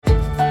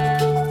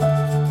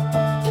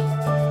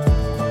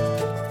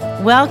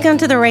Welcome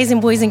to the Raising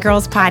Boys and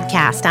Girls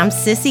podcast. I'm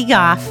Sissy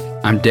Goff.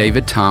 I'm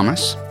David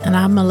Thomas. And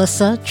I'm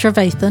Melissa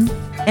Trevathan.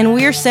 And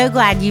we're so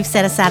glad you've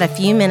set aside a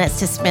few minutes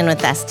to spend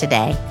with us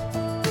today.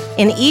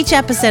 In each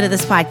episode of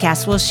this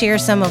podcast, we'll share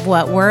some of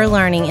what we're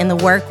learning in the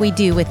work we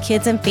do with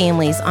kids and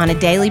families on a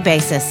daily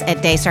basis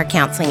at Daystar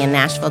Counseling in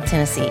Nashville,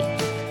 Tennessee.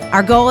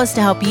 Our goal is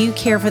to help you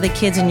care for the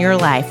kids in your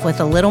life with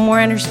a little more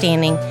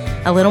understanding,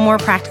 a little more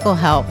practical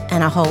help,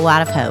 and a whole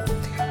lot of hope.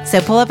 So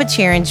pull up a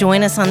chair and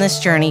join us on this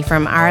journey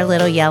from our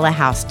little yellow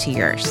house to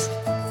yours.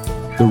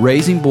 The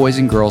Raising Boys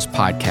and Girls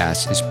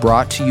podcast is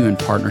brought to you in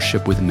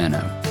partnership with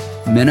Minnow.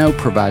 Minnow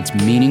provides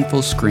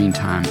meaningful screen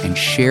time and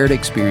shared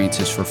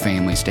experiences for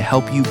families to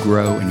help you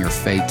grow in your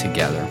faith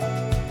together.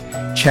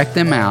 Check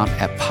them out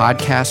at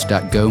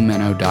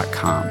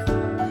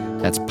podcast.gominnow.com.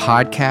 That's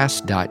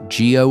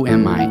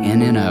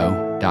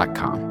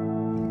podcast.gominno.com.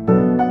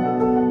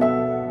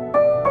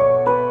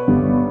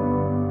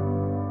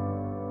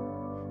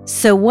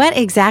 So what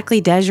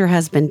exactly does your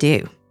husband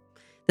do?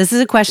 This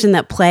is a question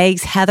that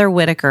plagues Heather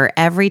Whitaker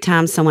every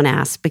time someone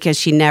asks because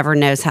she never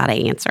knows how to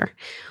answer.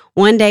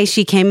 One day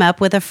she came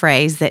up with a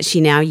phrase that she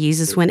now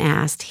uses when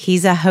asked.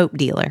 He's a hope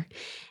dealer.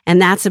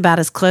 And that's about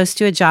as close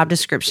to a job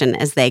description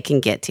as they can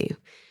get to.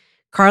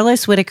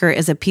 Carlos Whitaker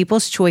is a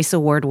People's Choice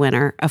Award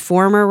winner, a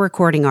former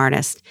recording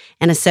artist,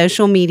 and a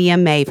social media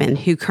maven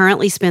who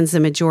currently spends the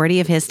majority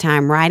of his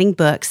time writing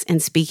books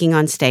and speaking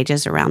on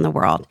stages around the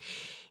world.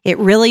 It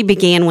really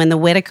began when the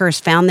Whitakers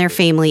found their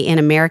family in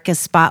America's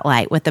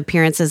spotlight with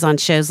appearances on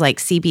shows like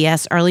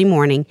CBS Early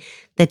Morning,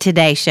 The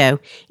Today Show,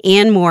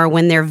 and more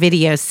when their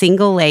video,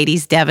 Single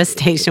Ladies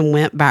Devastation,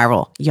 went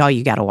viral. Y'all,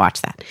 you got to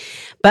watch that.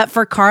 But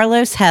for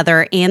Carlos,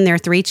 Heather, and their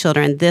 3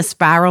 children, this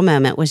viral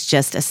moment was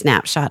just a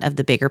snapshot of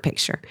the bigger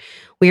picture.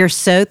 We are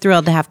so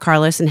thrilled to have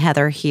Carlos and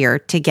Heather here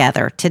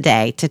together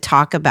today to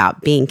talk about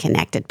being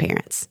connected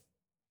parents.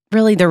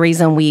 Really, the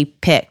reason we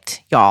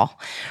picked y'all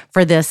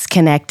for this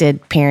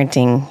connected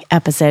parenting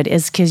episode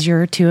is because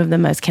you're 2 of the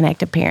most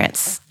connected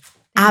parents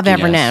I've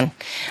ever known.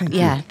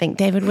 Yeah, I think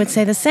David would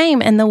say the same.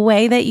 And the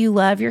way that you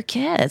love your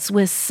kids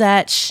with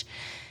such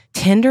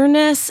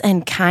tenderness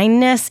and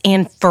kindness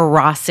and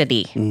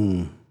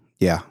ferocity.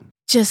 Yeah.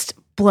 Just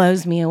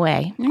blows me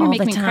away. You're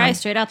making me cry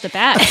straight out the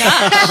bat.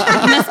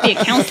 Gosh, you must be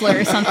a counselor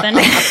or something.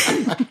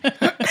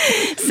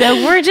 So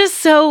we're just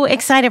so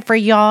excited for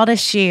y'all to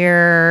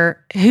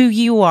share who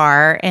you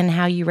are and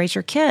how you raise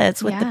your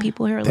kids with the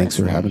people who are listening. Thanks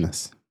for having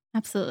us.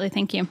 Absolutely.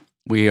 Thank you.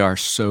 We are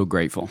so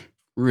grateful.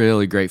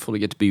 Really grateful to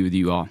get to be with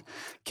you all.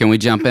 Can we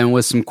jump in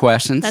with some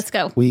questions? Let's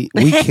go. We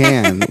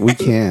can. We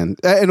can.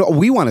 And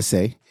we want to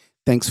say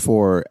thanks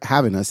for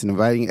having us and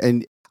inviting.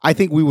 And I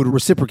think we would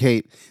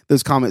reciprocate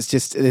those comments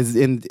just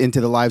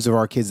into the lives of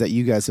our kids that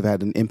you guys have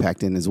had an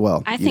impact in as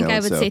well. I think I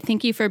would say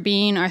thank you for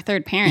being our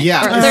third parent.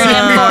 Yeah. Or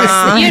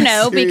third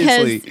influence,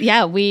 because,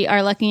 we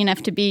are lucky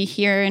enough to be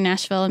here in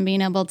Nashville and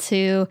being able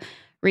to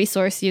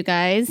resource you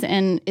guys.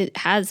 And it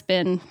has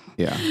been...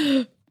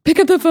 Yeah. Pick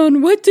up the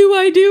phone. What do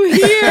I do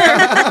here?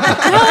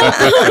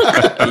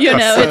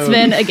 It's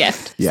been a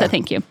gift. Yeah. So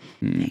thank you.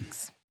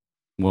 Thanks.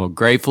 Well,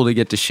 grateful to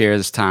get to share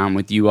this time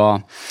with you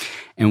all.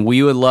 And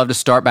we would love to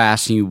start by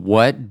asking you,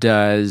 what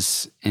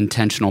does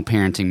intentional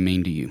parenting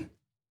mean to you?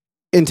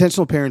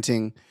 Intentional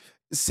parenting,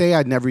 say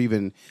I'd never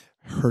even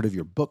heard of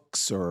your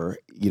books or,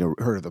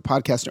 heard of the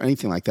podcast or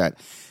anything like that.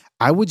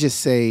 I would just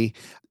say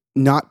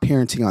not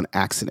parenting on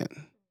accident.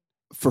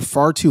 For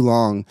far too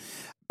long,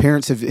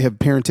 parents have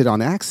parented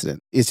on accident.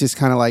 It's just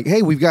kind of like,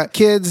 hey, we've got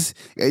kids.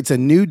 It's a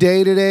new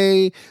day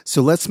today,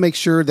 so let's make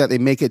sure that they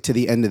make it to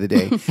the end of the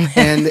day.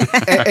 And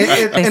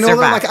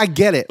although, I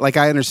get it.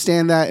 I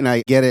understand that, and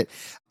I get it.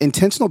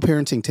 Intentional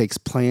parenting takes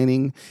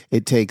planning.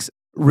 It takes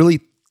really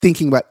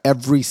thinking about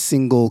every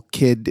single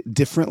kid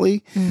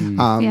differently,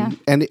 and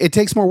it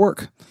takes more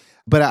work.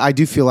 But I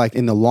do feel like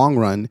in the long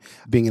run,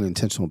 being an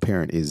intentional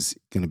parent is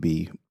going to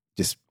be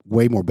just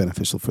way more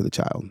beneficial for the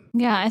child.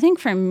 Yeah, I think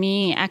for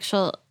me,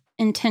 actual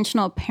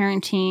intentional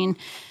parenting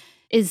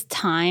is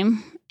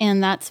time,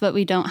 and that's what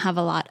we don't have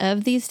a lot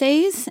of these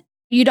days.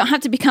 You don't have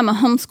to become a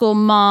homeschool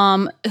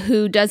mom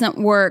who doesn't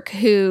work,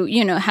 who,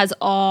 has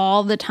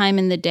all the time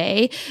in the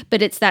day,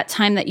 but it's that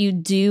time that you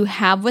do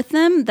have with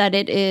them, that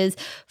it is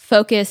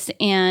focused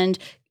and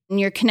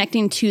you're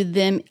connecting to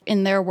them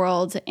in their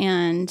world,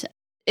 and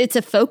it's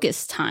a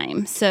focused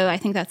time. So I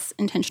think that's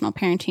intentional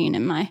parenting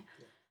in my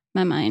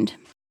mind.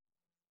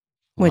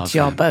 Which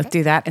y'all both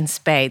do that in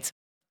spades.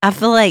 I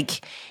feel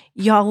like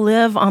y'all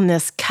live on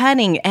this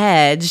cutting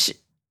edge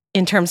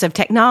in terms of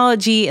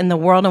technology in the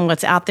world and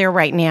what's out there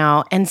right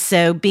now. And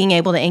so being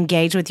able to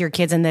engage with your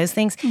kids in those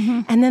things.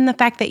 Mm-hmm. And then the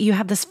fact that you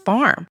have this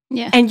farm.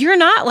 Yeah. And you're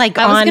not on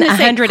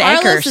 100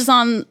 acres. Carlos is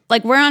on,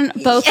 we're on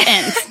both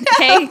ends,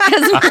 okay?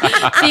 Because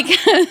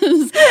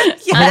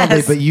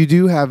yes. But you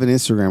do have an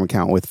Instagram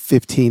account with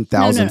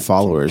 15,000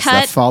 followers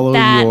that follow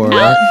your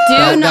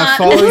that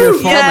follow your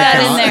farm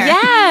account. In there.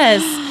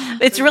 Yes.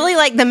 It's really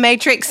like the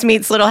Matrix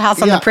meets Little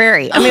House on the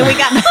Prairie. I mean, we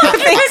got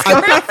things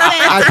going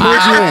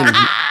on.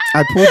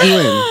 I pulled you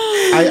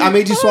in. I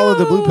made you swallow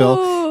the blue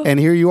pill, and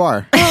here you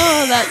are.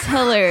 Oh, that's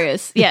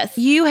hilarious. Yes.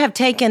 You have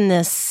taken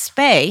this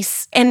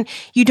space and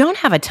you don't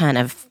have a ton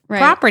of Right.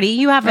 property.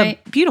 You have a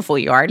Right. beautiful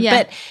yard, Yeah.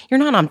 but you're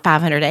not on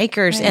 500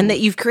 acres and that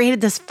you've created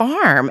this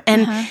farm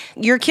and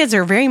your kids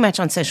are very much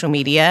on social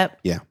media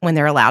Yeah. when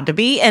they're allowed to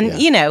be.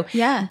 And,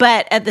 Yeah.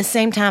 but at the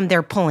same time,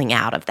 they're pulling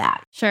out of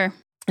that Sure.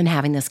 and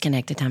having this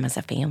connected time as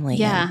a family.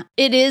 Yeah.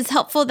 It is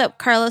helpful that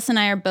Carlos and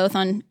I are both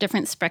on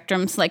different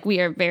spectrums. Like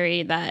we are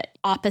very that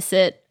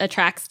opposite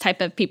attracts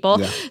type of people.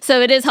 Yeah. So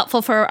it is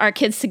helpful for our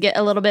kids to get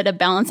a little bit of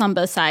balance on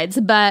both sides.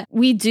 But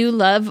we do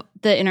love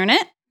the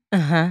internet.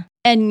 Uh-huh.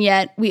 And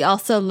yet we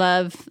also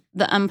love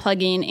the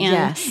unplugging. And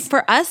Yes.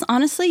 for us,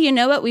 honestly, you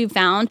know what we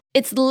found?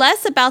 It's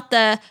less about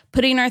the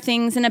putting our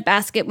things in a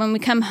basket when we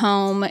come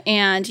home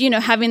and,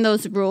 having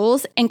those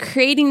rules and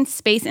creating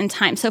space and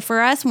time. So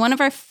for us, one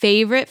of our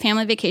favorite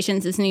family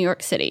vacations is New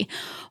York City.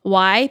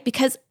 Why?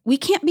 Because we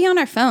can't be on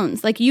our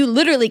phones. Like you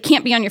literally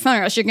can't be on your phone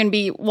or else you're going to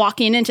be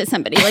walking into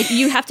somebody. Like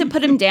you have to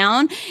put them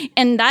down.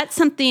 And that's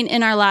something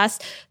in our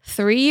last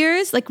 3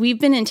 years, like we've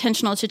been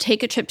intentional to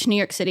take a trip to New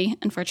York City.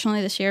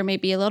 Unfortunately, this year may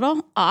be a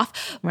little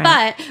off,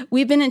 but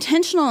we've been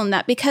intentional in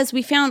that because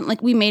we found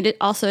like we made it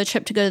also a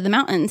trip to go to the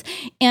mountains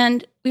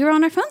and we were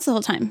on our phones the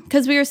whole time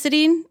because we were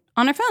sitting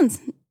on our phones,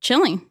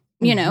 chilling.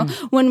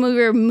 When we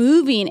were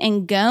moving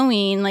and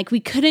going, like we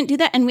couldn't do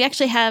that. And we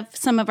actually have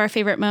some of our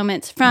favorite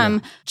moments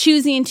from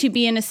choosing to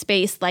be in a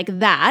space like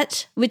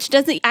that, which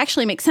doesn't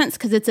actually make sense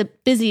because it's a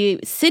busy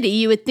city.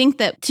 You would think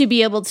that to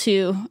be able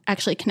to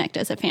actually connect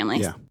as a family.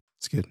 Yeah,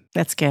 it's good.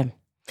 That's good.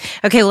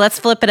 Okay, well, let's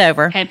flip it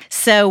over. Okay.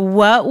 So,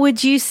 what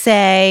would you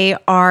say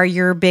are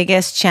your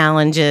biggest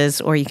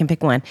challenges, or you can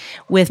pick one,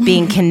 with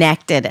being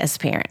connected as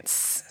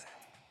parents?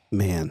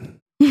 Man,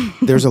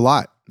 there's a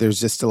lot. There's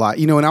just a lot.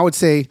 And I would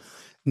say,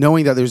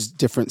 knowing that there's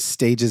different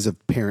stages of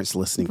parents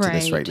listening to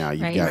this right now.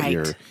 You've got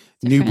your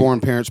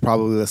newborn parents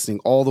probably listening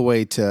all the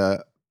way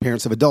to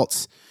parents of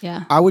adults.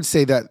 Yeah. I would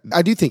say that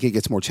I do think it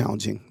gets more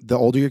challenging the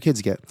older your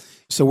kids get.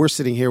 So we're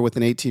sitting here with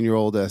an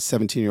 18-year-old, a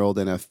 17-year-old,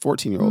 and a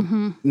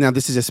 14-year-old. Now,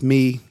 this is just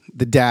me,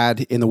 the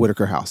dad in the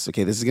Whitaker house.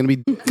 Okay, this is going to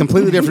be a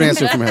completely different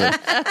answer from Heather.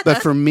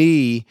 But for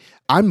me,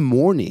 I'm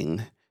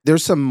mourning.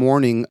 There's some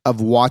mourning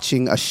of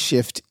watching a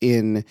shift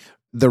in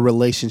the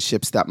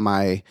relationships that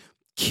my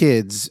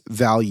kids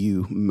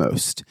value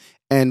most.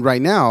 And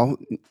right now,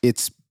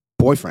 it's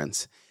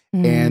boyfriends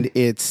and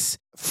it's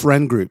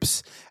friend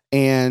groups.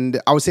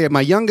 And I would say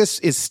my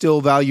youngest is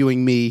still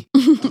valuing me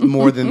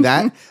more than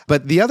that.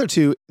 But the other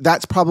two,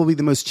 that's probably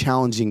the most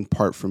challenging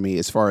part for me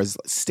as far as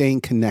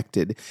staying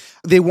connected.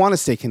 They want to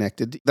stay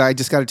connected. I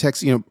just got a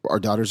text, our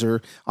daughters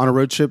are on a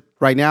road trip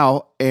right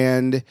now.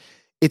 And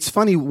it's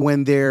funny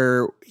when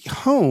they're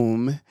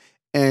home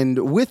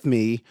and with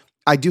me,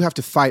 I do have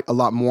to fight a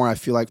lot more, I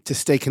feel like, to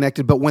stay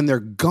connected. But when they're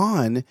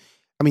gone,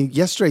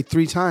 yesterday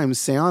 3 times,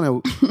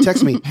 Sayana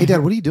texted me, "Hey,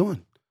 Dad, what are you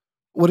doing?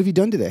 What have you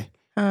done today?"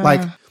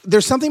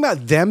 There's something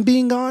about them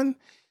being gone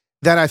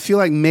that I feel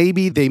like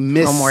maybe they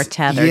miss. A little more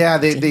tethered. Yeah,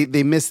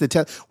 they miss the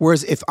tether.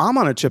 Whereas if I'm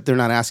on a trip, they're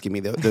not asking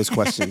me those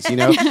questions,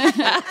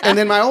 And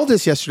then my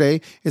oldest yesterday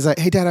is like,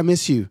 "Hey, Dad, I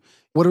miss you.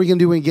 What are we going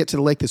to do when we get to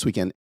the lake this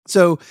weekend?"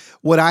 So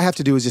what I have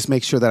to do is just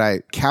make sure that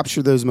I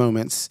capture those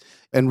moments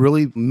and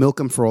really milk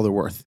them for all they're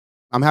worth.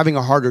 I'm having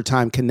a harder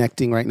time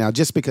connecting right now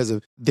just because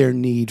of their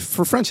need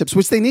for friendships,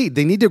 which they need.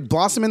 They need to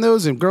blossom in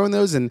those and grow in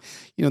those. And,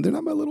 they're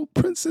not my little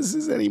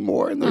princesses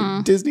anymore in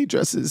their Disney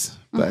dresses.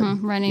 But,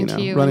 running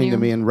to you. running to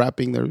me and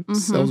wrapping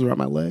themselves around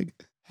my leg.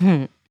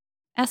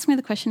 Ask me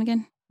the question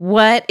again.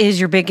 What is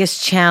your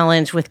biggest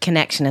challenge with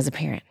connection as a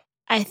parent?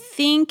 I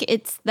think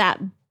it's that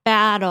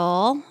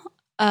battle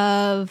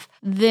of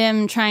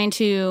them trying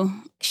to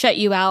shut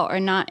you out or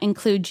not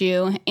include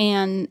you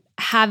and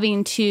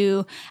having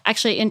to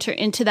actually enter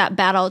into that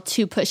battle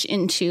to push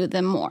into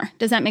them more.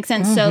 Does that make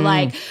sense? So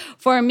like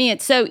for me,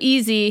 it's so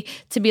easy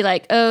to be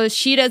like, oh,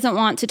 she doesn't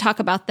want to talk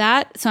about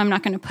that, so I'm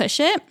not going to push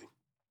it.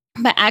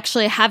 But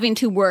actually having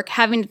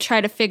to try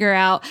to figure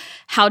out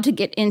how to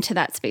get into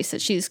that space that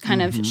she's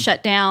kind of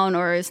shut down,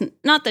 or is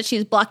not that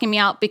she's blocking me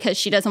out because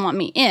she doesn't want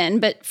me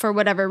in, but for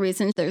whatever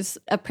reason, there's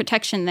a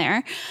protection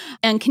there,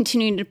 and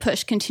continuing to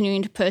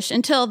push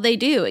until they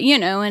do,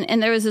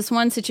 and there was this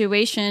one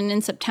situation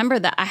in September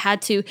that I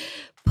had to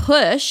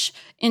push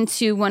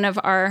into one of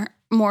our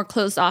more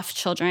closed off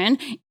children.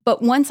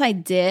 But once I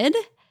did,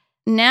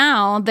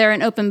 now they're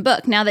an open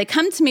book. Now they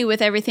come to me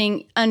with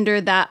everything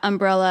under that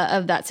umbrella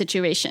of that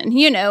situation,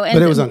 And,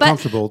 but it was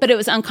uncomfortable. But it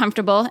was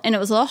uncomfortable and it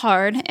was a little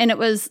hard. And it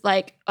was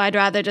like, I'd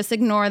rather just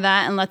ignore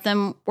that and let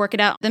them work it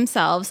out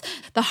themselves.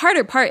 The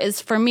harder part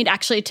is for me to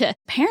actually to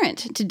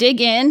parent, to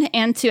dig in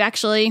and to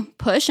actually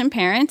push and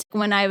parent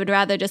when I would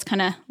rather just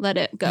kind of let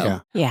it go.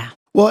 Yeah.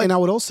 Well, and I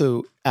would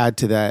also add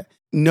to that,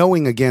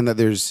 knowing again that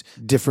there's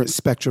different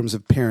spectrums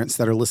of parents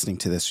that are listening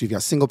to this. You've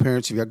got single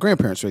parents, you've got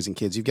grandparents raising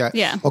kids, you've got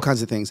all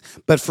kinds of things.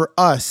 But for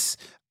us,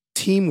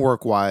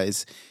 teamwork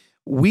wise,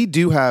 we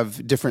do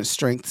have different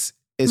strengths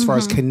as far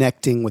as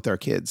connecting with our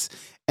kids.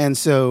 And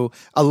so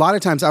a lot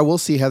of times I will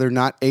see Heather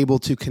not able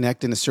to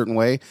connect in a certain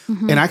way.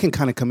 And I can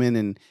kind of come in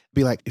and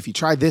be like, if you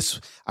try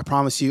this, I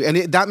promise you. And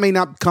that may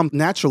not come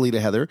naturally to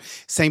Heather.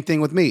 Same thing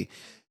with me.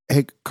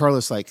 Hey,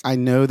 Carlos, like, I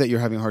know that you're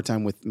having a hard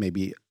time with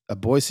maybe a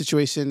boy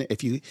situation.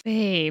 If you...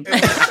 Babe.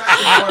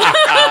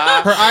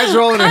 Her eyes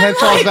roll and her head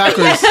falls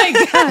backwards.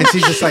 And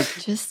she's just like,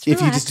 Just if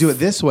you relax. just do it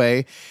this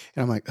way.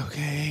 And I'm like,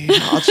 okay,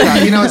 I'll try.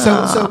 You know,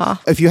 so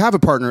if you have a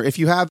partner, if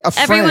you have a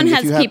friend. Everyone if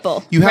has you have,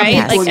 people, you have right?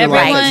 people Like in your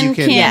life that everyone you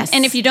can. Yes.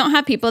 And if you don't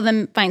have people,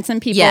 then find some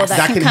people Yes. that,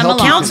 That can can come help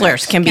along. you.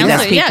 Counselors can be those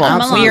Counselor, yeah, people.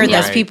 come along. We are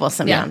Yeah. those people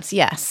sometimes.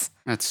 Yes.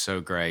 That's so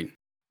great.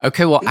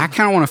 Okay, well, I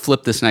kind of want to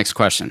flip this next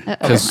question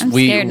because I'm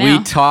we scared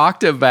now.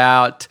 talked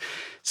about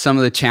some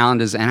of the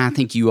challenges, and I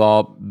think you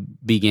all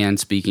began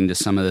speaking to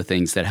some of the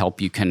things that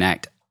help you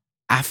connect.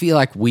 I feel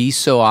like we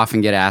so often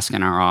get asked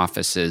in our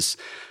offices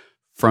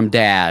from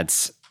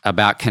dads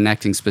about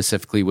connecting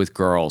specifically with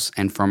girls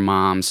and from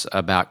moms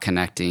about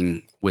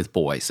connecting with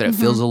boys, that it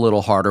feels a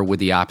little harder with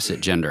the opposite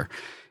gender.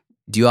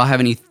 Do you all have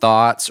any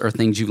thoughts or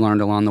things you've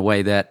learned along the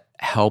way that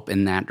help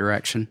in that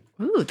direction?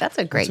 Ooh, that's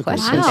a great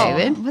question, Wow.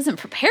 David. I wasn't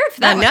prepared for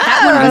that. I one.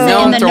 That one know. wasn't No,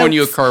 in I'm the throwing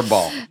you a notes.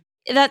 curveball.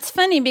 That's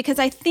funny because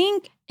I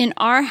think in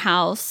our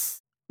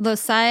house,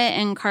 Losiah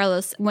and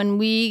Carlos, when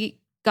we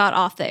got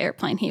off the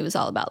airplane, he was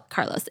all about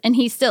Carlos. And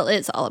he still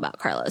is all about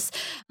Carlos.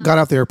 Got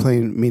off the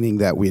airplane, meaning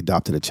that we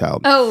adopted a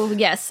child. Oh,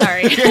 yes.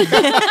 Sorry.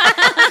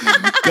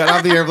 Got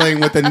off the airplane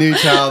with a new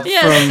child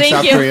Yes, from thank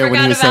South you. Korea when he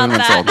Forgot was 7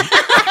 months about old.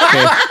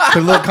 Okay. For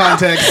a little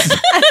context.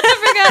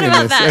 I forgot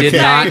about that. Did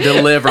not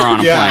deliver on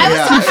a Yeah, plane.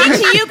 yeah.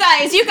 Talking to you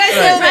guys. You guys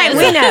know Right,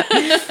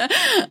 this. we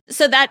know.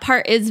 So that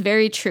part is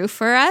very true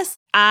for us.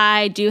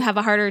 I do have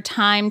a harder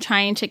time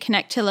trying to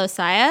connect to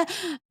Losiah,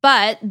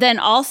 but then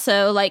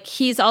also like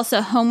he's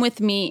also home with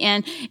me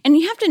and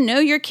you have to know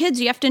your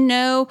kids. You have to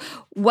know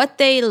what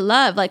they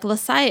love. Like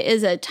Losiah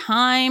is a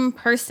time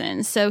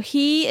person. So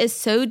he is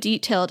so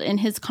detailed in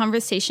his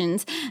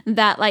conversations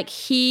that like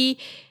he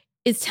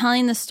is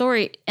telling the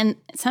story and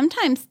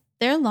sometimes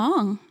they're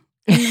long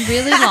and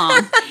really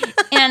long.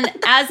 And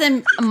as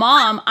a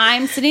mom,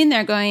 I'm sitting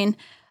there going,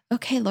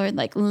 okay, Lord,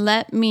 like,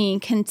 let me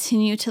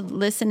continue to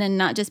listen and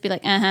not just be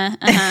like,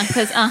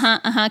 because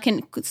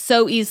can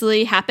so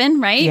easily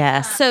happen, right?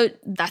 Yes. So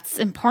that's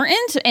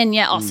important and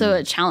yet also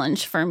a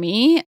challenge for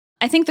me.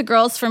 I think the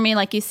girls for me,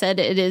 like you said,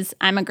 it is,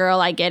 I'm a girl,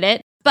 I get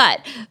it.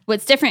 But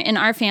what's different in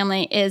our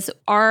family is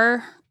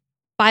our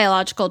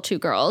biological two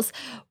girls.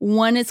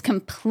 One is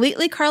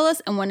completely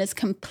Carlos and one is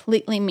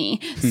completely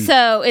me.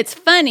 So it's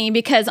funny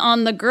because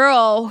on the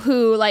girl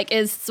who like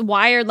is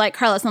wired like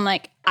Carlos, I'm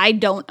like, I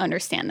don't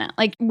understand that.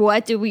 Like,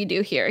 what do we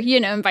do here? You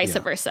know, and vice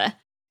versa.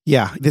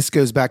 Yeah, this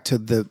goes back to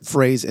the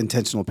phrase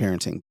intentional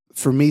parenting.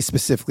 For me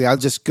specifically, I'll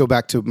just go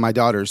back to my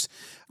daughters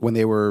when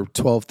they were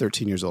 12,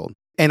 13 years old.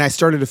 And I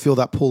started to feel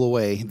that pull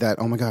away that,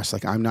 oh my gosh,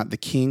 like I'm not the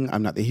king,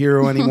 I'm not the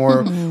hero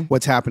anymore.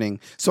 What's happening?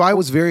 So I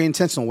was very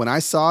intentional. When I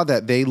saw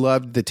that they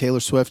loved the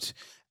Taylor Swift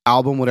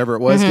album, whatever it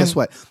was, guess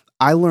what?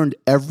 I learned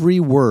every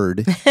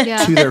word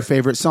Yeah. to their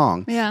favorite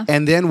song. Yeah.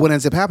 And then what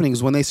ends up happening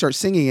is when they start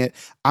singing it,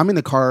 I'm in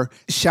the car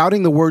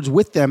shouting the words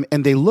with them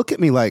and they look at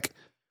me like,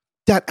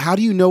 Dad, how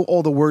do you know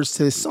all the words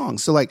to this song?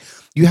 So like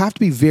you have to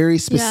be very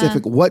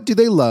specific. Yeah. What do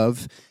they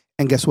love?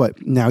 And guess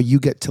what? Now you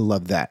get to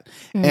love that.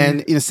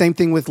 And same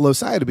thing with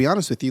Losiah, to be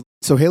honest with you.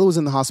 So Halo was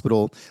in the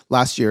hospital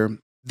last year.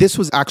 This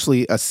was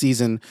actually a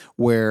season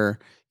where,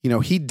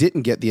 he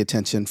didn't get the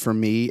attention from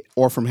me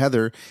or from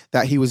Heather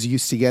that he was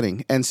used to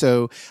getting. And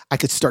so I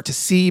could start to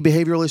see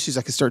behavioral issues.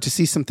 I could start to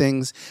see some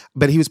things,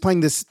 but he was playing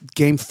this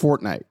game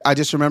Fortnite. I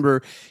just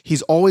remember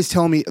he's always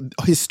telling me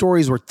his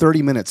stories were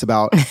 30 minutes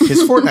about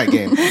his Fortnite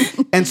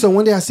game. And so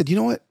one day I said, you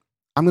know what?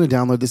 I'm going to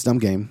download this dumb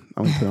game.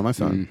 I'm going to put it on my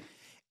phone.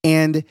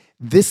 And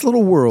this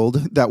little world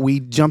that we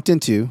jumped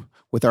into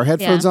with our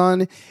headphones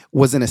on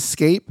was an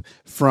escape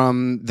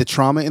from the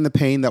trauma and the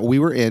pain that we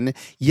were in.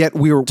 Yet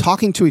we were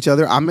talking to each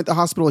other. I'm at the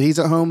hospital. He's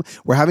at home.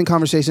 We're having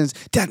conversations.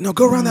 Dad, no,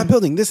 go around that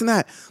building, this and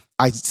that.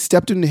 I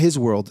stepped into his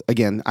world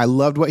again. I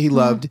loved what he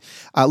loved.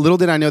 Little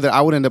did I know that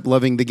I would end up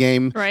loving the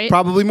game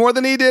probably more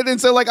than he did. And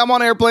so like I'm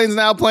on airplanes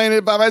now playing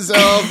it by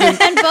myself. And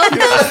both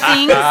those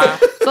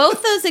things,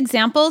 both those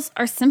examples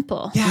are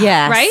simple.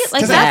 Yes. Right?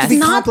 Like Doesn't have to that's be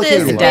not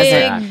this complicated. It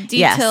doesn't. big,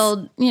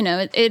 detailed,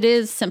 it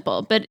is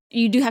simple. But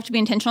you do have to be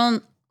intentional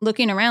in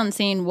looking around,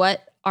 seeing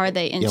what are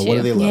they into. Yeah, what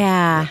do they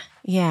love?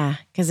 Yeah.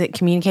 Because it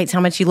communicates how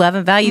much you love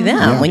and value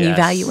them when you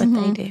value what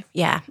they do.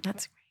 Yeah,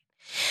 that's great.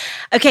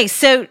 Okay,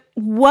 so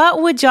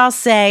what would y'all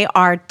say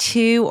are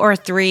 2 or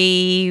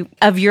 3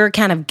 of your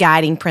kind of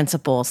guiding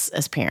principles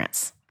as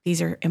parents?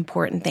 These are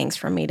important things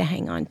for me to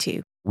hang on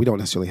to. We don't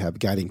necessarily have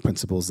guiding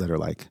principles that are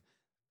like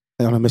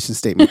on a mission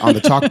statement on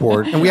the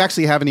chalkboard. And we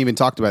actually haven't even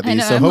talked about these.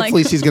 know, So I'm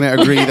hopefully like- she's going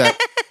to agree that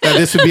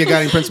this would be a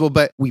guiding principle.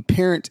 But we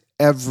parent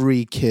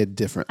every kid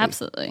differently.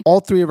 Absolutely.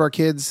 All 3 of our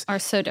kids Are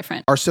so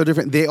different. are so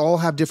different. They all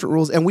have different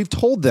rules. And we've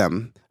told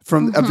them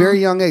from a very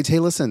young age, hey,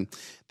 listen,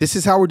 this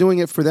is how we're doing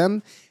it for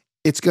them.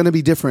 It's going to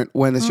be different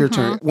when it's your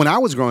turn. When I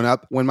was growing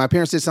up, when my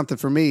parents did something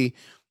for me,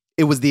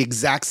 it was the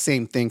exact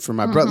same thing for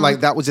my brother. Like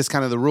that was just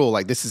kind of the rule.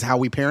 Like this is how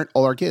we parent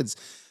all our kids.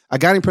 A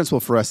guiding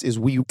principle for us is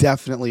we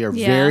definitely are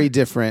very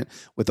different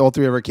with all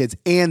three of our kids,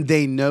 and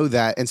they know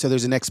that. And so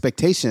there's an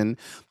expectation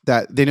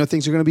that they know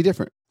things are going to be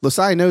different.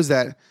 Losiah knows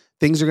that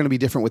things are going to be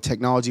different with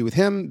technology with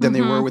him than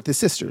they were with his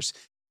sisters.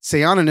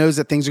 Sayana knows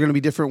that things are going to be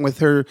different with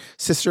her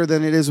sister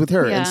than it is with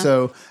her. And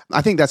so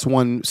I think that's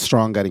one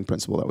strong guiding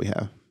principle that we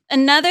have.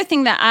 Another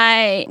thing that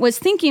I was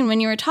thinking when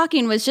you were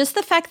talking was just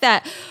the fact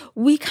that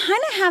we kind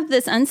of have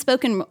this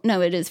unspoken, no,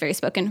 it is very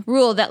spoken,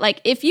 rule that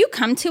like if you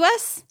come to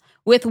us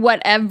with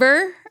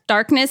whatever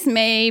darkness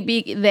may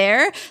be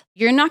there,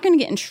 you're not going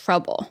to get in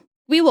trouble.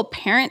 We will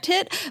parent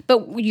it,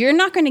 but you're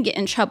not going to get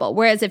in trouble.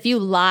 Whereas if you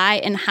lie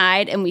and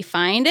hide and we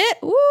find it,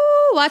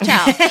 ooh, watch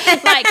out.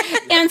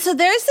 And so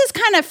there's this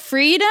kind of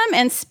freedom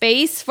and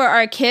space for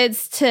our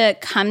kids to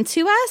come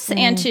to us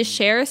and to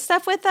share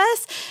stuff with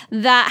us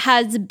that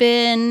has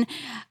been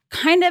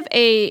kind of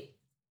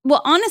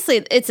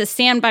honestly, it's a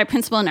standby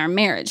principle in our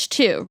marriage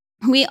too.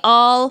 We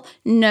all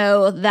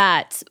know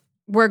that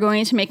we're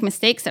going to make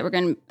mistakes, that we're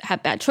going to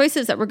have bad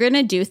choices, that we're going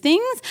to do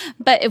things.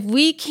 But if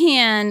we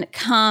can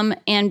come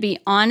and be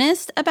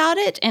honest about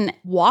it and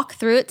walk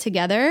through it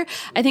together,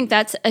 I think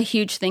that's a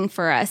huge thing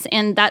for us.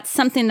 And that's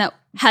something that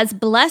has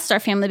blessed our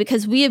family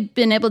because we have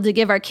been able to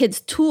give our kids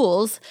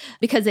tools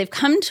because they've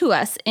come to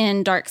us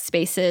in dark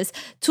spaces,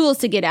 tools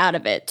to get out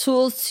of it,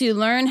 tools to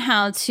learn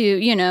how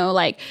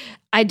to,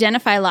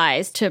 identify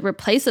lies, to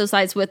replace those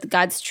lies with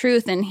God's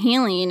truth and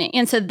healing.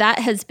 And so that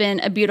has been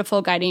a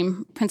beautiful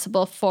guiding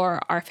principle for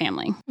our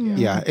family.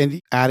 Yeah. And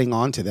adding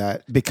on to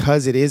that,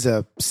 because it is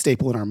a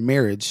staple in our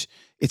marriage,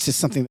 it's just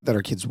something that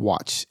our kids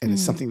watch and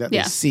it's something that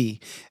they see.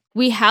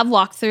 We have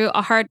walked through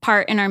a hard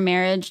part in our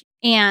marriage.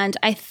 And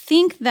I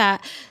think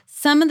that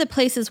some of the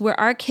places where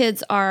our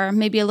kids are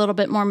maybe a little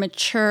bit more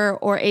mature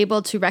or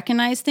able to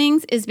recognize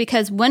things is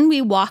because when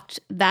we walked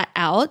that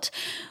out,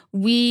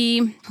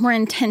 we were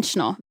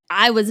intentional.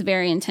 I was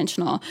very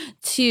intentional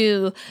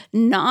to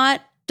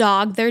not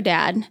dog their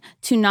dad,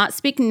 to not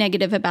speak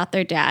negative about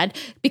their dad,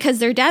 because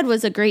their dad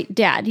was a great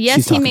dad.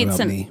 Yes, he made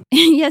some.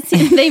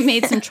 They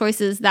made some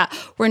choices that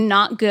were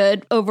not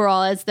good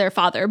overall as their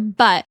father,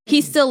 but he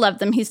still loved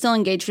them. He still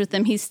engaged with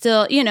them. He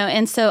still,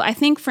 and so I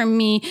think for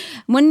me,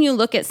 when you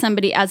look at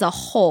somebody as a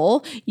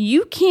whole,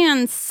 you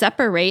can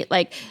separate,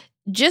 like,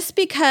 just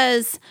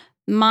because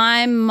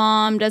my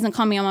mom doesn't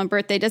call me on my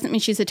birthday doesn't mean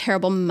she's a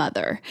terrible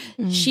mother.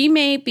 She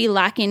may be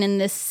lacking in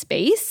this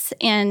space,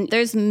 and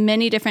there's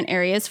many different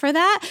areas for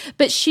that,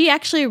 but she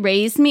actually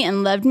raised me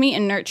and loved me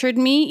and nurtured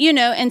me,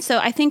 and so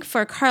I think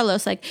for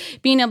Carlos, like,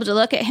 being able to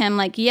look at him,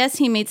 like, yes,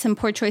 he made some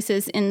poor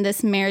choices in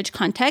this marriage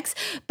context,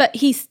 but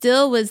he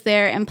still was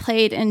there and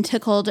played and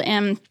tickled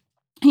and,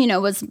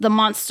 was the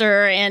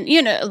monster and,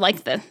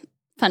 like the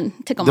fun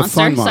tickle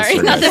monster. Sorry,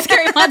 not the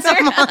scary monster.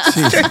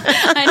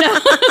 I know.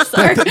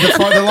 Sorry.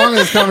 The longer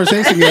this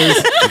conversation goes,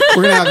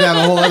 we're going to have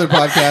a whole other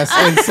podcast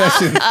and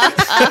session.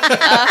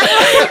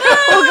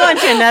 We'll go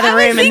into another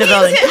room in the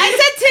building. I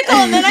said tickle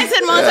and then I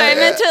said monster. I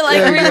meant to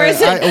reverse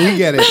it. We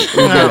get it.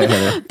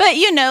 Heather.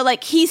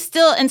 But he's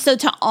still, and so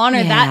to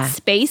honor that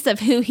space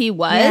of who he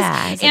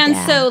was. And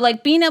so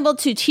being able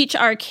to teach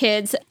our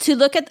kids to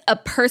look at a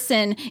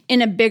person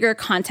in a bigger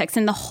context,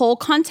 in the whole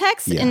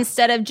context,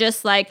 instead of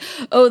just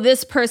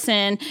this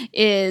person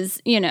is,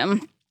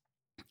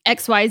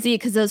 XYZ,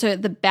 because those are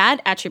the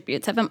bad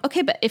attributes of them.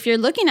 Okay, but if you're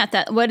looking at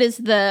that, what is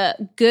the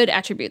good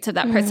attributes of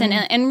that person?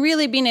 And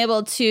really being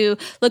able to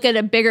look at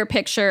a bigger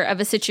picture of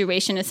a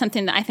situation is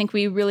something that I think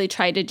we really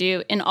try to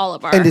do in all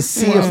of our... And to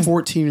see a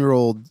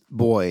 14-year-old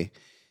boy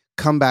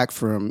come back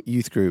from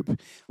youth group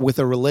with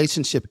a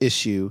relationship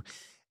issue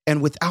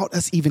and without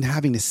us even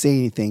having to say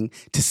anything,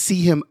 to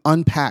see him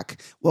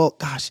unpack, well,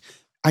 gosh...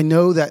 I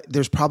know that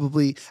there's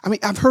probably,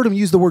 I've heard him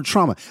use the word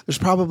trauma. There's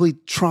probably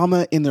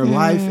trauma in their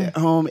life at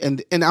home.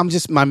 And I'm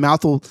just, I'll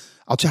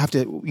have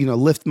to,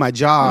 lift my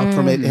jaw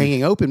from it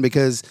hanging open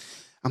because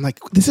I'm like,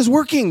 this is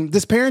working.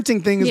 This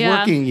parenting thing is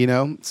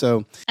working,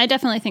 So I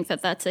definitely think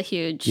that that's a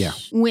huge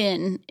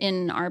win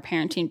in our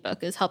parenting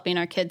book, is helping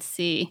our kids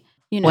see,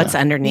 what's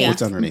underneath.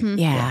 What's underneath. Mm-hmm.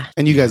 Yeah.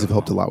 And you guys have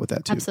helped a lot with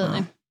that too.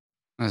 Absolutely.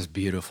 That's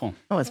beautiful.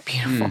 Oh, it's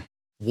beautiful.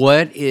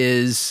 What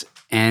is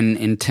an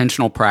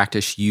intentional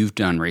practice you've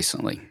done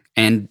recently?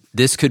 And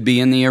this could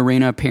be in the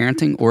arena of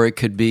parenting, or it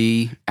could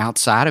be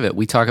outside of it.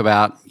 We talk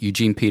about,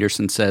 Eugene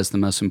Peterson says the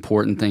most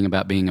important thing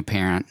about being a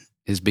parent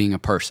is being a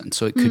person.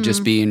 So it could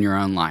just be in your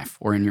own life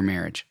or in your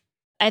marriage.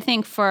 I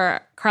think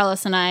for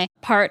Carlos and I,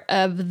 part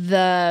of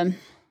the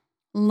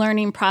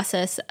learning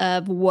process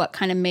of what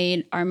kind of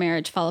made our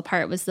marriage fall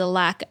apart was the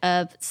lack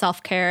of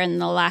self-care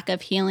and the lack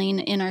of healing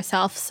in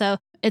ourselves. So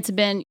it's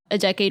been a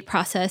decade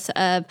process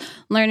of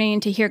learning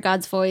to hear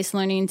God's voice,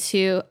 learning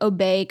to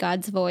obey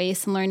God's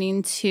voice,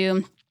 learning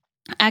to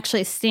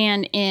actually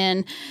stand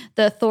in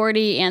the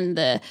authority and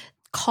the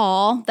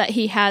call that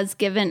He has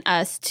given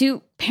us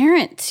to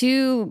parent,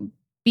 to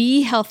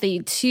be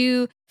healthy,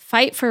 to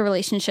fight for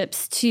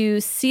relationships,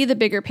 to see the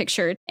bigger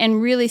picture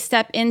and really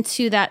step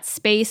into that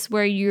space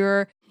where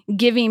you're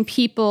giving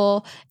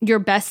people your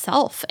best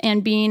self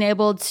and being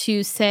able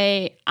to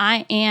say,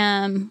 I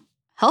am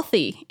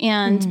healthy,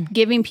 and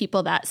giving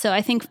people that. So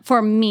I think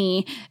for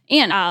me,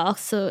 and I'll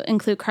also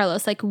include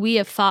Carlos, like we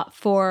have fought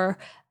for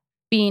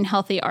being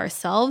healthy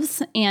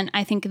ourselves. And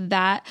I think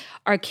that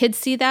our kids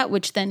see that,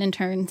 which then in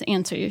turn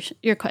answers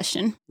your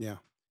question. Yeah.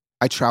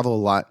 I travel a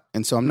lot,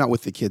 and so I'm not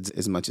with the kids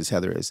as much as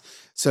Heather is.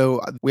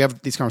 So we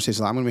have these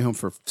conversations. I'm going to be home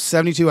for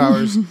 72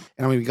 hours, and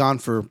I'm going to be gone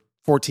for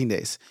 14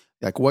 days.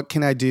 Like, what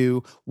can I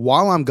do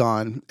while I'm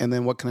gone? And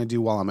then what can I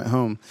do while I'm at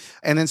home?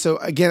 And then, so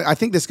again, I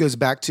think this goes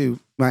back to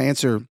my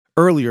answer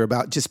earlier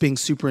about just being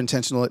super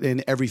intentional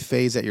in every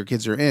phase that your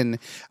kids are in.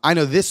 I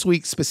know this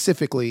week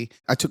specifically,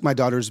 I took my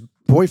daughter's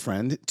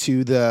boyfriend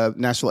to the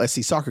Nashville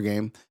SC soccer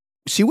game.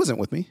 She wasn't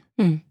with me,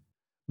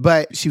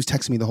 but she was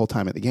texting me the whole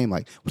time at the game,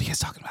 like, what are you guys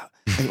talking about?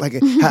 Like,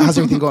 how's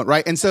everything going?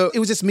 Right. And so it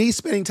was just me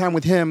spending time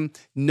with him,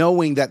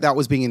 knowing that that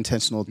was being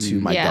intentional to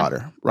my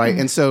daughter. Right.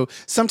 And so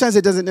sometimes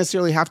it doesn't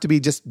necessarily have to be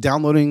just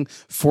downloading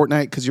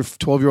Fortnite because your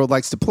 12-year-old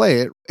likes to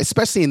play it,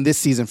 especially in this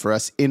season for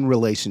us in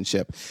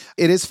relationship.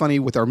 It is funny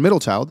with our middle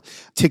child,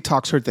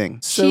 TikTok's her thing.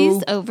 So,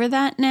 she's over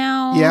that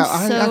now.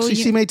 Yeah.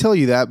 She may tell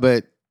you that,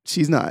 but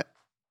she's not.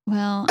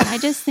 Well, I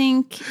just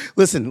think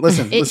listen.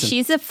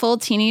 She's a full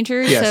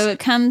teenager, Yes. so it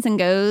comes and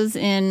goes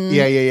in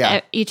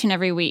each and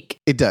every week.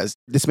 It does.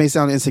 This may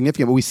sound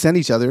insignificant, but we send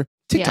each other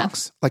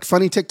TikToks, like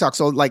funny TikToks.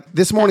 So like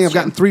this morning, I've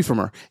gotten 3 from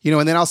her,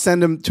 and then I'll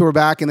send them to her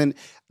back. And then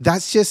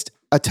that's just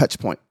a touch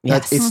point.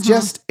 Yes. It's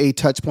just a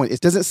touch point.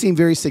 It doesn't seem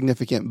very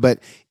significant, but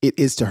it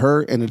is to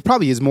her. And it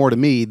probably is more to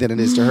me than it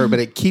is to her, but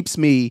it keeps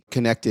me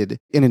connected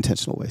in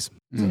intentional ways.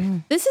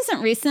 This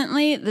isn't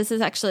recently. This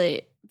is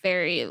actually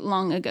very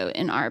long ago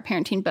in our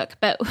parenting book,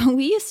 but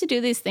we used to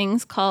do these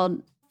things called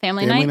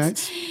family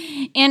nights.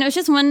 And it was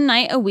just one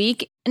night a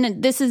week.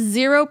 And this is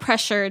zero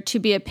pressure to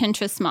be a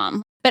Pinterest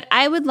mom, but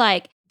I would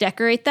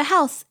decorate the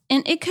house.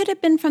 And it could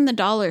have been from the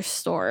dollar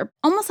store,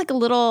 almost like a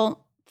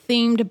little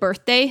themed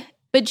birthday,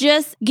 but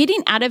just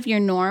getting out of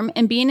your norm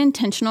and being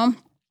intentional.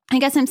 I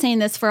guess I'm saying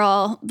this for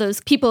all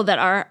those people that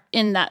are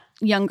in that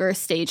younger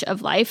stage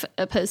of life,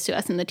 opposed to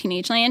us in the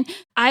teenage land.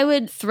 I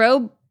would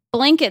throw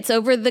blankets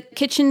over the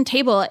kitchen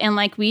table and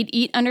we'd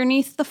eat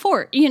underneath the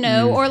fort,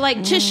 or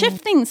just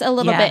shift things a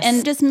little bit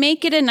and just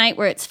make it a night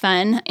where it's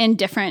fun and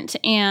different.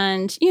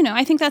 And,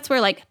 I think that's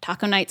where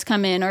taco nights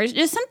come in, or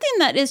just something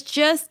that is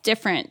just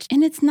different.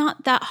 And it's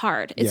not that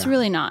hard. It's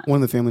really not.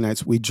 One of the family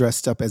nights, we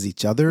dressed up as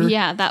each other.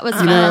 Yeah, that was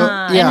fun.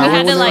 And we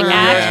had to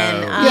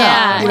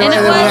act. And it then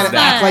was we had to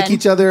act fun. like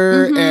each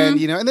other. And,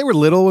 and they were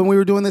little when we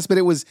were doing this, but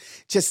it was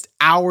just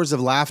hours of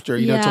laughter,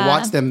 to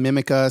watch them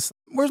mimic us.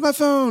 Where's my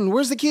phone?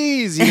 Where's the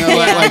keys?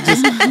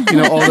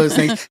 All those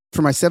things.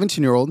 For my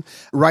 17-year-old,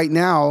 right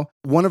now,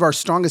 one of our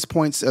strongest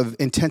points of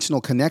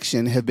intentional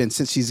connection have been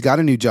since she's got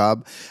a new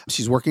job.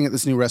 She's working at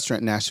this new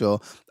restaurant in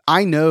Nashville.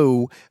 I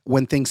know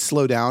when things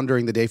slow down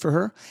during the day for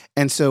her.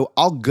 And so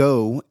I'll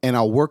go and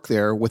I'll work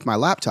there with my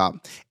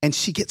laptop. And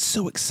she gets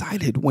so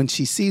excited when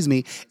she sees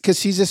me because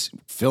she's just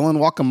filling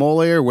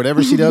guacamole or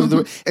whatever she does.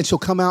 And she'll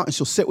come out and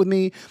she'll sit with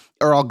me,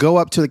 or I'll go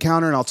up to the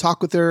counter and I'll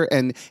talk with her.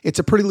 And it's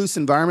a pretty loose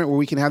environment where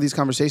we can have these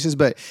conversations.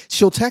 But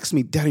she'll text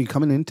me, Dad, are you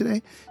coming in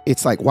today?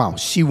 It's like, wow,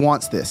 she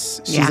wants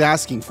this. She's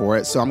asking for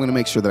it. So I'm going to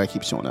make sure that I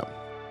keep showing up.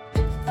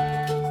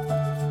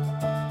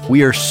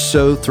 We are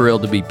so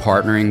thrilled to be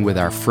partnering with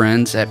our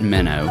friends at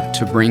Minnow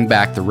to bring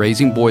back the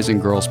Raising Boys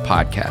and Girls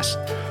podcast.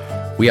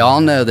 We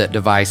all know that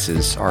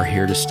devices are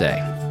here to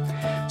stay.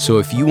 So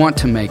if you want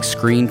to make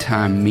screen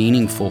time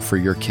meaningful for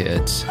your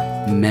kids,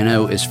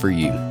 Minnow is for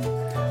you.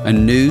 A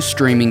new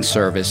streaming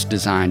service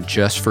designed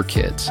just for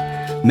kids.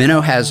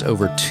 Minnow has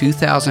over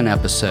 2,000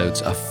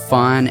 episodes of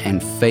fun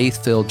and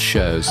faith-filled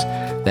shows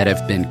that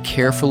have been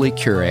carefully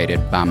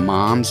curated by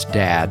moms,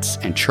 dads,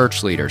 and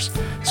church leaders,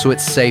 so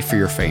it's safe for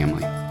your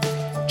family.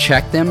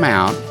 Check them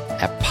out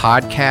at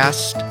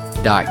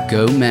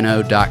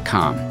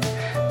podcast.gominnow.com.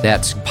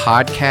 That's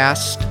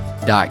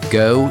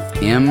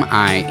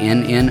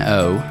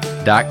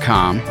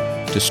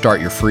podcast.gominno.com to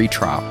start your free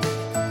trial.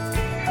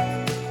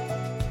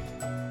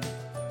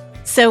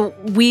 So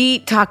we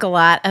talk a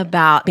lot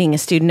about being a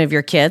student of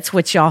your kids,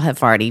 which y'all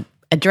have already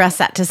addressed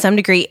that to some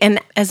degree. And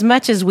as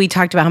much as we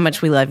talked about how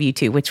much we love you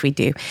too, which we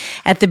do,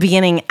 at the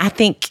beginning, I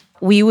think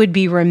we would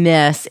be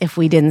remiss if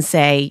we didn't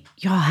say,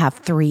 y'all have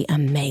 3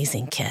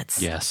 amazing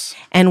kids. Yes.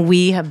 And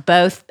we have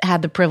both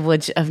had the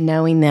privilege of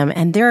knowing them,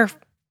 and they're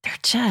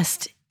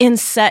just in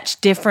such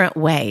different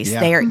ways.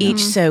 Yeah. They are each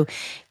so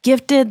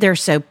gifted. They're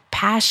so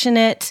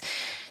passionate.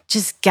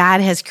 Just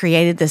God has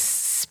created this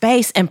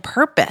space and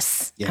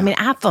purpose. Yeah. I mean,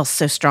 I feel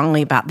so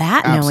strongly about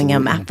that, knowing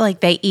them. I feel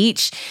like they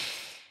each,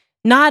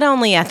 not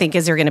only I think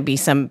is there going to be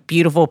some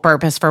beautiful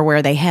purpose for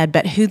where they head,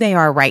 but who they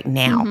are right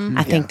now.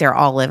 I think they're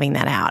all living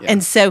that out.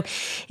 And so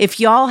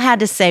if y'all had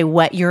to say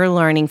what you're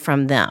learning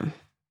from them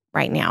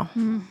right now,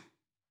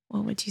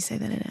 what would you say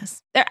that it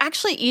is? They're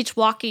actually each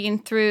walking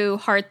through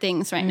hard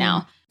things right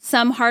now.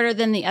 Some harder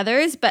than the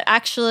others, but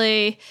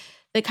actually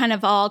they kind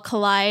of all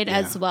collide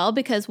as well,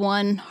 because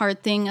one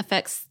hard thing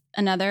affects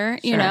another,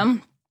 you know?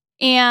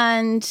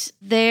 And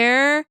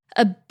their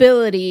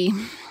ability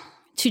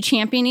to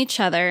champion each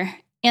other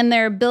and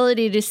their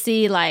ability to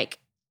see, like,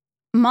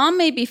 mom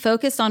may be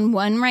focused on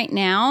one right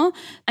now.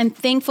 I'm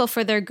thankful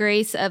for their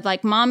grace of,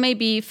 like, mom may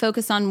be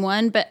focused on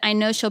one, but I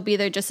know she'll be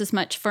there just as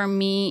much for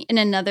me in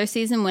another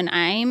season when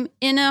I'm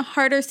in a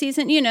harder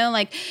season. You know,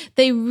 like,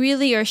 they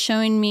really are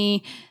showing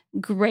me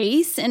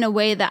grace in a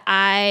way that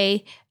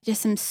I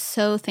just am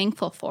so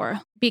thankful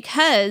for,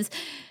 because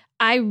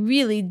I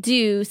really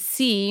do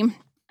see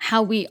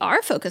how we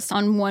are focused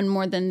on one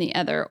more than the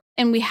other.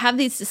 And we have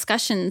these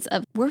discussions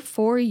of, we're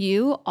for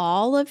you,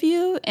 all of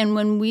you. And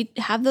when we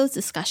have those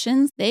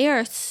discussions, they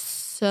are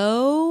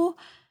so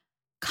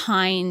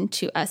kind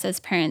to us as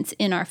parents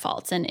in our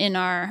faults and in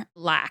our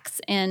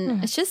lacks.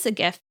 And it's just a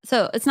gift.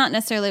 So it's not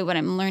necessarily what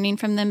I'm learning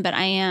from them, but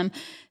I am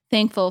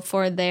thankful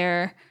for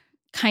their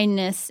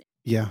kindness.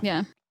 Yeah.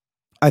 Yeah.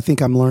 I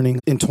think I'm learning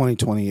in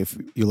 2020, if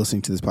you're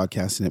listening to this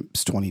podcast and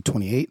it's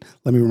 2028,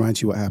 let me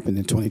remind you what happened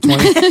in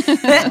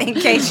 2020. In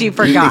case you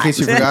forgot. In case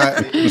you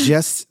forgot,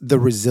 just the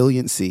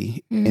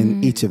resiliency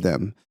in each of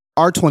them.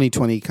 Our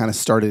 2020 kind of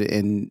started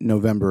in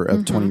November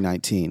of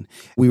 2019.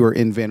 We were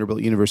in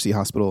Vanderbilt University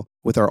Hospital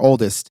with our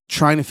oldest,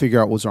 trying to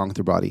figure out what's wrong with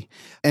her body.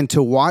 And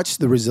to watch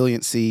the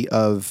resiliency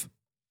of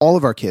all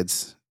of our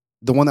kids,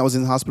 the one that was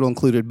in the hospital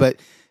included, but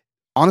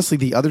honestly,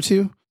 the other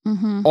two,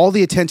 all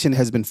the attention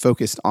has been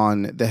focused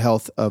on the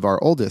health of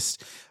our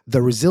oldest.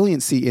 The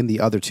resiliency in the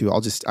other two,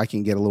 I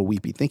can get a little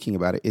weepy thinking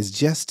about it, is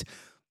just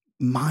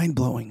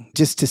mind-blowing.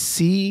 Just to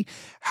see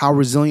how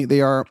resilient they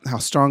are, how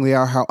strong they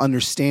are, how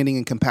understanding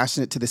and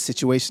compassionate to the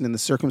situation and the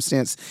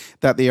circumstance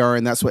that they are.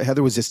 And that's what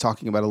Heather was just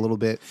talking about a little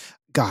bit.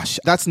 Gosh,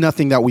 that's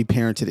nothing that we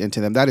parented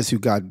into them. That is who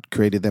God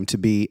created them to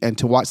be. And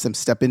to watch them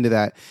step into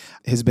that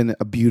has been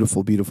a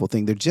beautiful, beautiful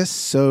thing. They're just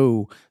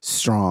so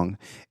strong.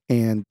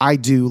 And I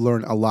do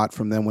learn a lot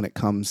from them when it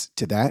comes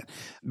to that,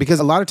 because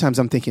a lot of times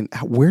I'm thinking,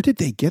 where did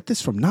they get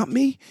this from? Not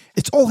me.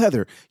 It's all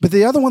Heather. But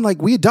the other one,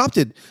 like, we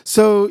adopted.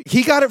 So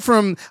he got it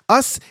from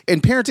us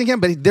and parenting him,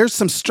 but there's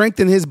some strength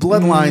in his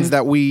bloodlines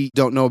that we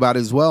don't know about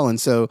as well.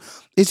 And so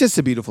it's just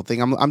a beautiful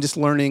thing. I'm just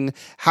learning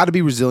how to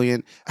be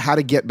resilient, how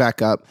to get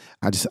back up.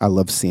 I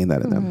love seeing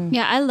that in them.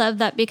 Yeah, I love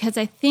that, because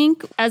I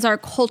think as our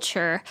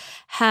culture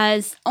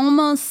has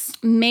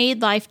almost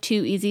made life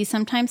too easy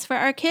sometimes for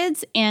our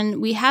kids,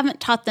 and we haven't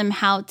taught them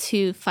how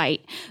to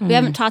fight. We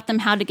haven't taught them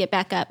how to get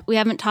back up. We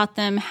haven't taught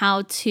them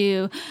how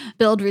to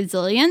build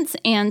resilience.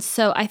 And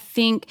so I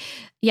think,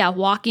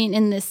 walking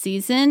in this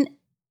season,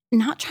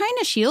 not trying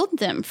to shield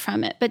them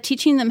from it, but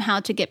teaching them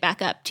how to get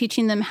back up,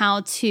 teaching them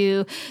how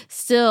to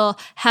still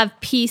have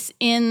peace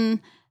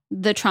in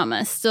the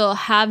trauma, still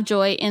have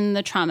joy in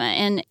the trauma.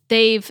 And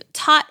they've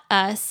taught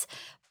us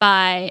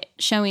by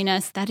showing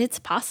us that it's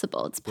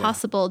possible. It's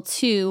possible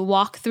to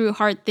walk through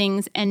hard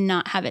things and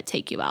not have it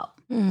take you out.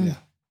 Yeah.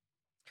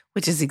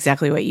 Which is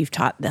exactly what you've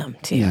taught them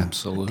too. Yeah,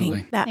 absolutely. I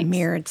think that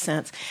mirrored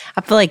sense. I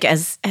feel like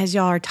as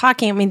y'all are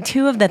talking, I mean,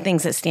 two of the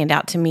things that stand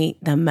out to me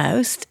the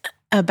most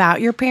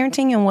about your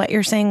parenting and what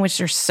you're saying, which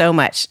there's so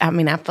much. I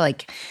mean, I feel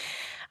like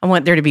I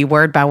want there to be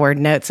word by word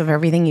notes of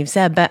everything you've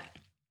said, but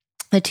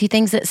the two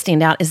things that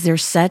stand out is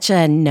there's such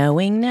a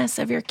knowingness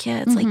of your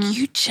kids. Like,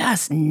 you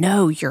just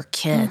know your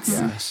kids.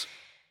 Yes.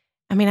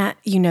 I mean,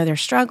 you know their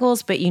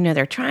struggles, but you know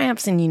their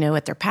triumphs and you know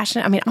what they're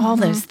passionate. I mean, all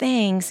those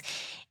things.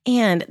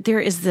 And there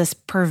is this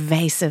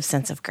pervasive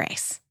sense of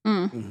grace.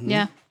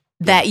 Yeah.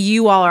 That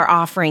you all are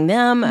offering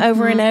them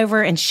over and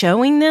over and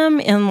showing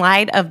them in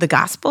light of the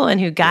gospel and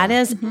who God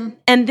is.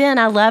 And then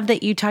I love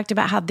that you talked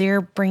about how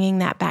they're bringing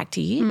that back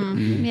to you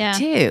Yeah.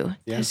 too.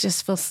 Yeah. It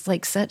just feels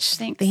like such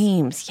Thanks.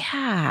 themes.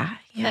 Yeah.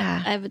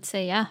 Yeah. I would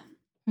say,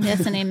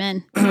 yes and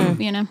amen.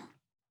 You know?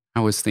 I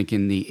was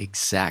thinking the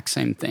exact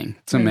same thing.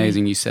 It's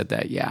amazing you said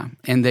that,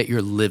 and that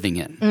you're living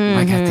it.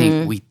 Like, I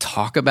think we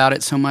talk about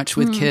it so much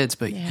with kids,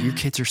 but your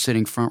kids are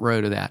sitting front row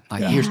to that.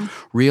 Like, here's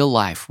real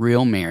life,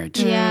 real marriage,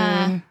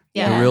 Yeah.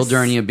 the real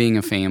journey of being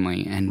a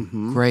family,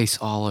 and grace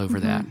all over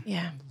that.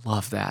 Yeah.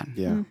 Love that.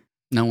 Yeah.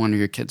 No wonder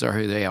your kids are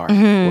who they are.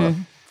 Well,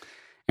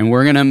 And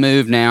we're going to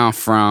move now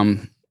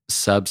from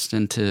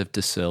substantive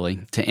to silly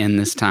to end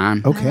this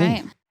time. okay. All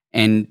right.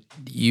 And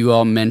you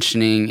all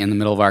mentioning in the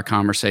middle of our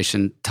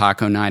conversation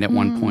taco night at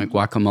one point,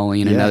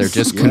 guacamole in another,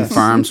 just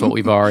confirms what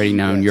we've already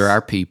known. Yes. You're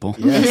our people.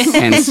 Yes.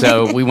 And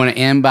so we want to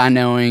end by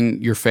knowing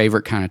your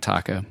favorite kind of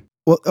taco.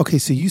 Well, okay,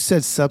 so you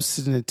said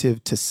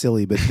substantive to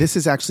silly, but this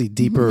is actually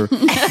deeper than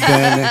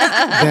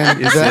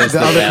the is the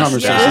other best.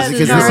 conversations, Yes,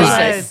 because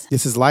yes.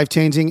 this is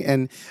life-changing.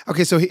 And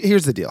okay, so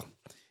here's the deal.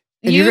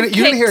 And You you're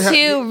gonna hear picked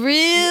two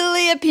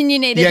really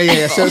opinionated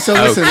Yeah. people. So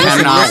Oh, listen.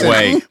 cannot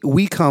wait.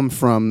 We come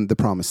from the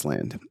promised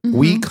land.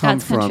 We come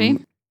God's country.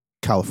 from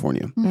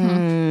California.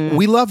 Mm.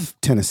 We love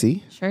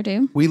Tennessee. Sure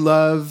do. We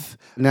love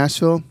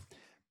Nashville.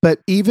 But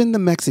even the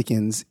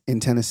Mexicans in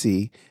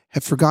Tennessee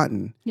have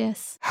forgotten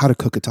Yes. how to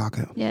cook a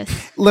taco. Yes.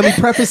 Let me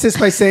preface this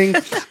by saying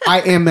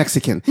I am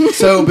Mexican.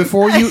 So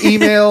before you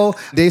email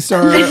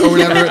Daystar or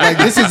whatever, like,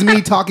 this is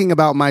me talking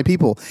about my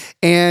people.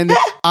 And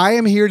I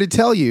am here to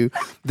tell you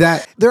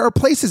that there are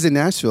places in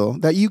Nashville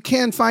that you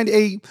can find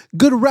a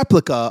good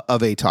replica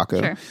of a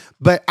taco. Sure.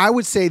 But I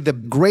would say the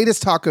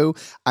greatest taco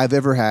I've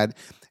ever had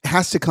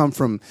has to come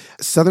from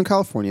Southern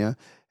California,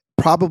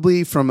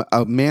 probably from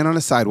a man on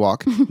a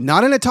sidewalk,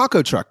 not in a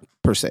taco truck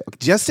per se,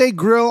 just a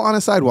grill on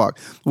a sidewalk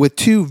with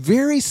two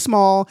very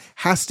small,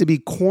 has to be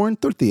corn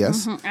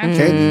tortillas.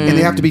 Okay. And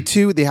they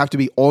have to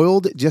be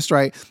oiled just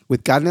right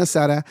with carne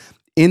asada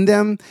in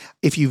them.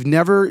 If you've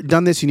never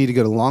done this, you need to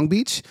go to Long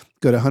Beach,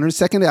 go to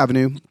 102nd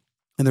Avenue.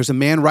 And there's a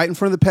man right in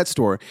front of the pet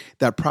store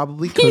that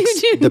probably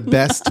cooks the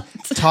best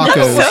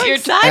tacos I'm so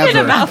excited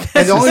ever. about this.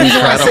 And the only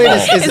reason I say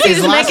this Is he is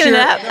just last making it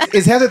year up?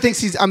 is Heather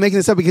thinks I'm making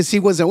this up because she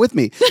wasn't with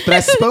me. But I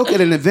spoke at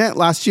an event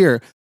last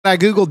year. I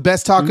Googled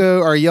best taco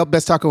or Yelp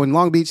best taco in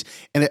Long Beach,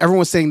 and everyone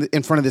was saying that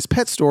in front of this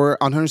pet store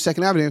on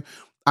 102nd Avenue.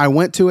 I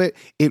went to it.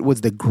 It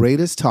was the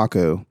greatest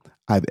taco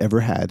I've ever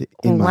had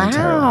in my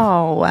entire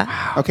life.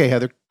 Wow. Okay,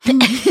 Heather.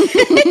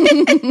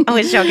 I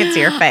wish y'all could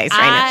see your face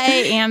right now. I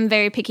am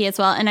very picky as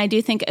well, and I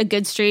do think a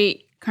good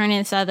street carne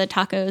asada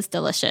taco is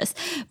delicious.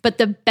 But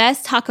the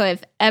best taco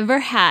I've ever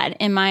had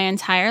in my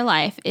entire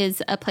life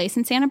is a place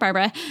in Santa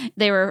Barbara.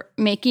 They were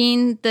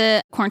making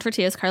the corn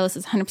tortillas. Carlos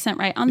is 100%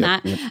 right on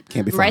that. Yep.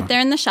 Can't be far. Right there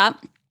in the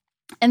shop.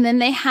 And then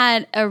they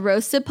had a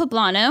roasted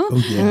poblano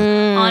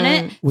on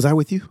it. Was I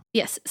with you?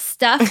 Yes,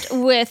 stuffed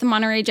with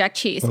Monterey Jack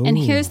cheese. And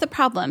here's the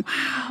problem.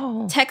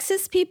 Wow.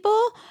 Texas people,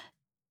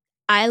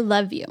 I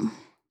love you.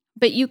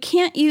 But you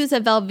can't use a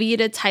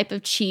Velveeta type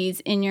of cheese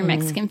in your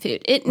Mexican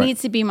food. It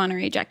needs to be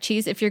Monterey Jack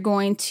cheese if you're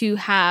going to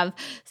have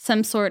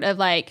some sort of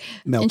like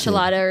Melted.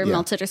 enchilada or Yeah.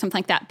 melted or something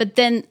like that. But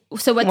then,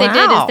 so what they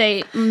did is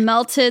they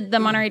melted the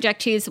Monterey Jack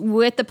cheese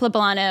with the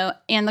poblano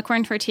and the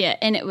corn tortilla.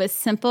 And it was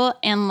simple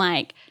and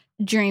like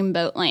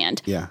dreamboat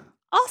land. Yeah.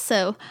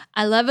 Also,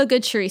 I love a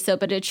good chorizo,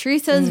 but a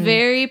chorizo is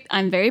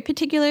I'm very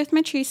particular with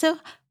my chorizo.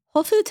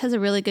 Whole Foods has a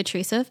really good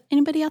chorizo. If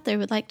anybody out there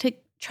would like to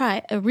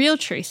try a real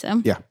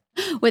chorizo. Yeah.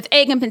 With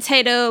egg and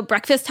potato,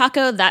 breakfast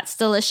taco, that's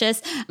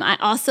delicious. I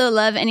also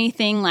love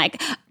anything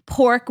like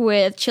pork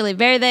with chili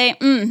verde.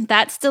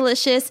 That's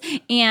delicious.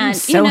 And I'm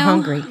so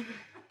hungry.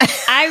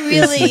 I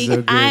really, This is so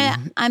good.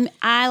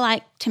 I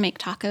like to make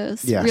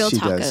tacos. Yeah, real she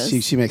tacos.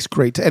 does. She makes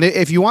great. And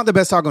if you want the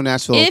best taco in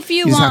Nashville, If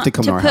you just have want to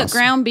come to our put house.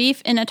 ground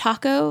beef in a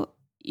taco,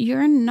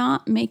 you're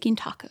not making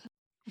tacos.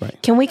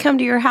 Can we come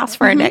to your house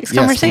for our next Yes,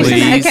 conversation?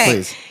 please, Okay.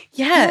 please.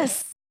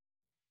 Yes.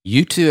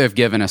 You two have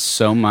given us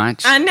so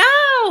much. I know.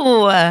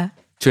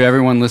 To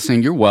everyone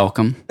listening, you're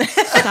welcome.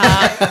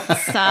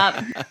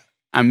 Stop.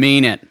 I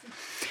mean it.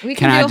 We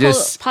Can can I do a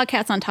just- whole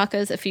podcast on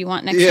tacos if you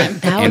want next Yeah. time.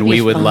 That And be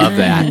we would love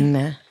that.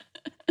 fun.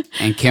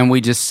 And can we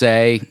just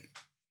say,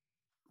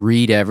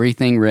 read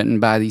everything written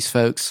by these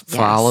folks, Yes.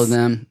 follow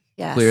them.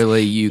 Yes.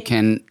 Clearly, you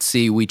can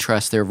see we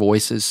trust their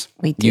voices.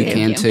 We do. You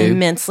can too.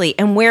 Immensely.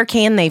 And where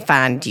can they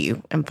find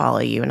you and follow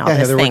you and all Yeah,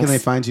 those Heather, where things? can they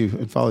find you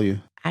and follow you?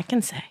 I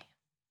can say.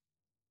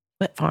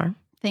 Whit Farm.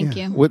 Thank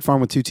Yeah. you. Whit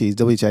Farm with two T's,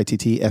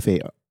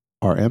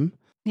 WHITTFARM.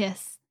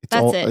 Yes. It's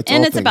That's all- it. it's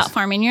and all it's about things.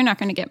 farming. You're not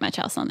going to get much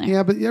else on there.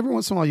 Yeah, but every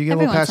once in a while you get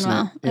Every a little once in a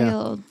passionate. while. I get a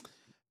little.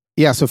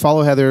 Yeah, so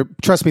follow Heather.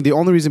 Trust me, the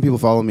only reason people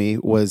follow me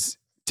was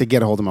to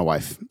get a hold of my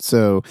wife.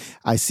 So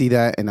I see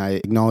that and I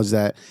acknowledge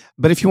that.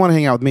 But if you want to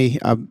hang out with me,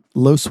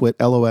 Loswhit,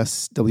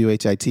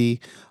 LOSWHIT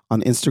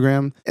on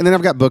Instagram. And then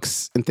I've got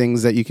books and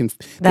things that you can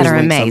That there's are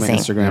links on my amazing.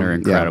 Instagram, That are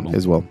incredible.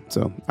 as well.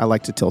 So I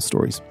like to tell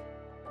stories.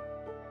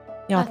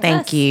 Y'all, That's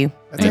thank us. you.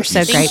 That's We're us. so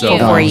Thank you grateful so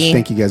for much. you.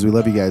 Thank you guys. We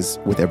love you guys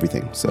with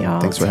everything. So Y'all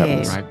thanks for having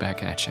too. us. Right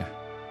back at you.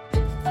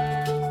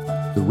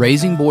 The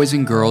Raising Boys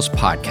and Girls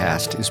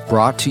podcast is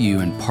brought to you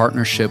in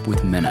partnership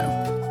with Minnow.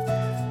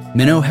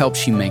 Minnow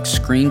helps you make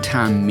screen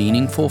time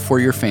meaningful for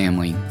your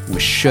family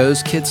with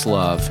shows kids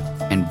love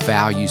and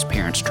values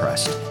parents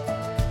trust.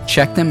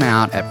 Check them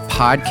out at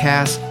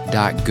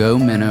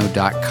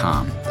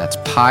podcast.gominnow.com. That's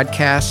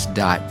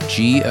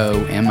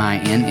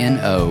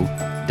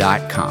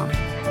podcast.gominno.com.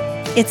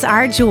 It's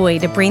our joy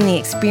to bring the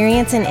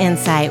experience and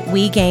insight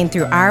we gain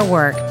through our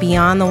work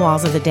beyond the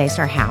walls of the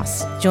Daystar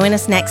House. Join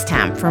us next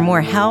time for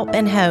more help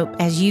and hope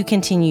as you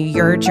continue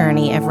your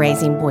journey of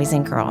raising boys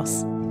and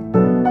girls.